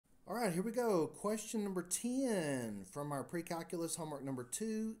right, here we go. Question number 10 from our Precalculus homework number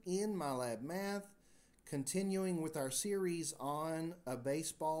 2 in MyLab Math. Continuing with our series on a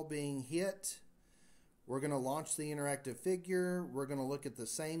baseball being hit. We're going to launch the interactive figure. We're going to look at the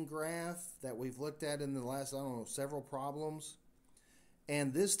same graph that we've looked at in the last, several problems.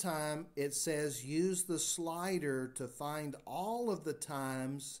 And this time it says use the slider to find all of the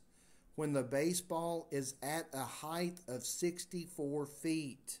times when the baseball is at a height of 64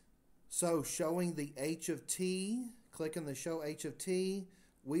 feet. So showing the h of t, clicking the show h of t,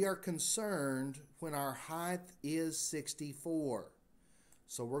 we are concerned when our height is 64.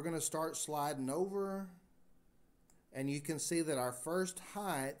 So we're going to start sliding over, and you can see that our first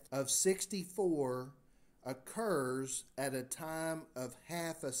height of 64 occurs at a time of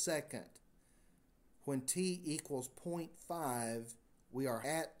half a second. When t equals 0.5, we are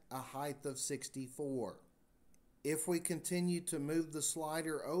at a height of 64. If we continue to move the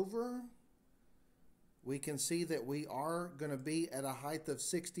slider over, we can see that we are going to be at a height of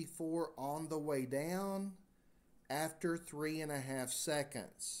 64 on the way down after 3.5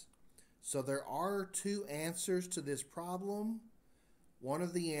 seconds. So there are two answers to this problem. One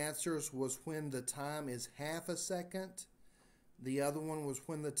of the answers was when the time is half a second. The other one was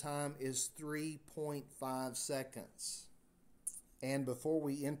when the time is 3.5 seconds. And before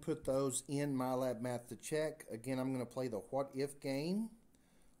we input those in MyLab Math to check, again, I'm going to play the what if game.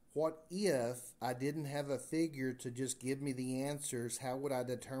 What if I didn't have a figure to just give me the answers? How would I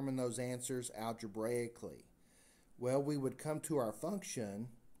determine those answers algebraically? Well, we would come to our function.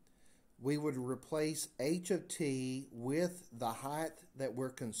 We would replace h of t with the height that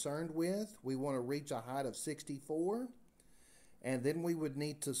we're concerned with. We want to reach a height of 64. And then we would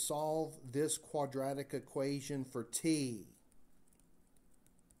need to solve this quadratic equation for t.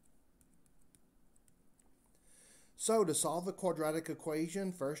 So to solve the quadratic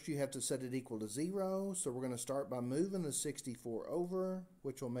equation, first you have to set it equal to 0. So we're going to start by moving the 64 over,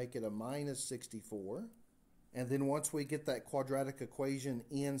 which will make it a minus 64. And then once we get that quadratic equation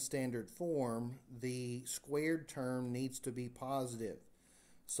in standard form, the squared term needs to be positive.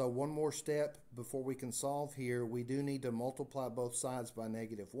 So one more step before we can solve here, we do need to multiply both sides by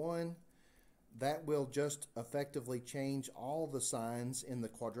 -1. That will just effectively change all the signs in the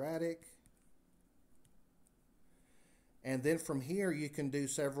quadratic. And then from here you can do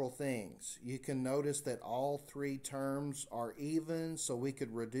several things. You can notice that all three terms are even, so we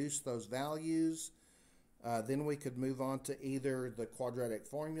could reduce those values. Then we could move on to either the quadratic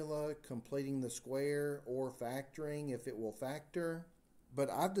formula, completing the square, or factoring if it will factor. But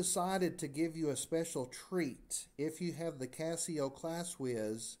I've decided to give you a special treat. If you have the Casio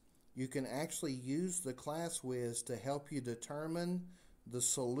ClassWiz, you can actually use the ClassWiz to help you determine the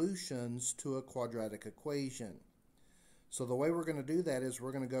solutions to a quadratic equation. So the way we're going to do that is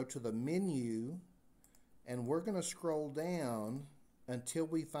we're going to go to the menu, and we're going to scroll down until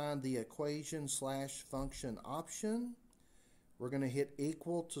we find the equation/function option. We're going to hit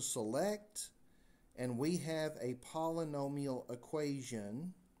equal to select, and we have a polynomial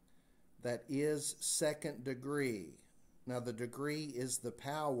equation that is second degree. Now the degree is the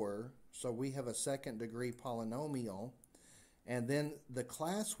power, so we have a second degree polynomial. And then the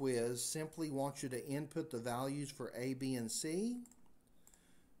ClassWiz simply wants you to input the values for A, B, and C.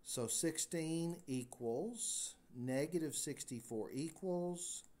 So 16 equals, -64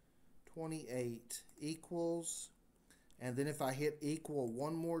 equals, 28 equals, and then if I hit equal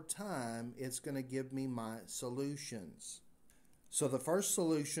one more time, it's going to give me my solutions. So the first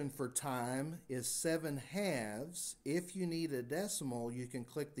solution for time is 7/2. If you need a decimal, you can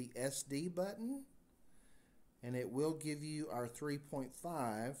click the SD button, and it will give you our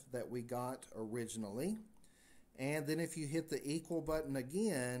 3.5 that we got originally. And then if you hit the equal button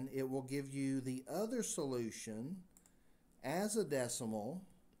again, it will give you the other solution as a decimal.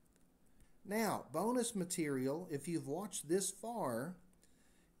 Now, bonus material, if you've watched this far,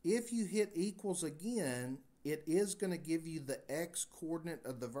 if you hit equals again, it is going to give you the x coordinate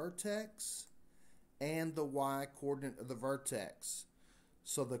of the vertex and the y coordinate of the vertex.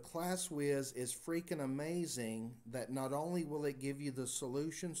 So the ClassWiz is freaking amazing that not only will it give you the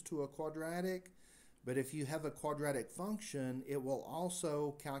solutions to a quadratic, but if you have a quadratic function, it will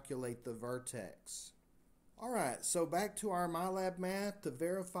also calculate the vertex. Alright, so back to our MyLab Math to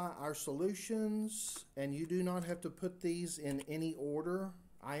verify our solutions, and you do not have to put these in any order.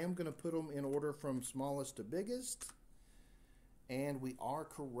 I am going to put them in order from smallest to biggest, and we are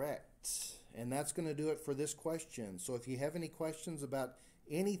correct. And that's going to do it for this question. So if you have any questions about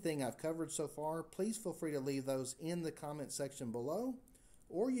anything I've covered so far, please feel free to leave those in the comment section below,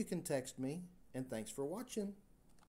 or you can text me. And thanks for watching.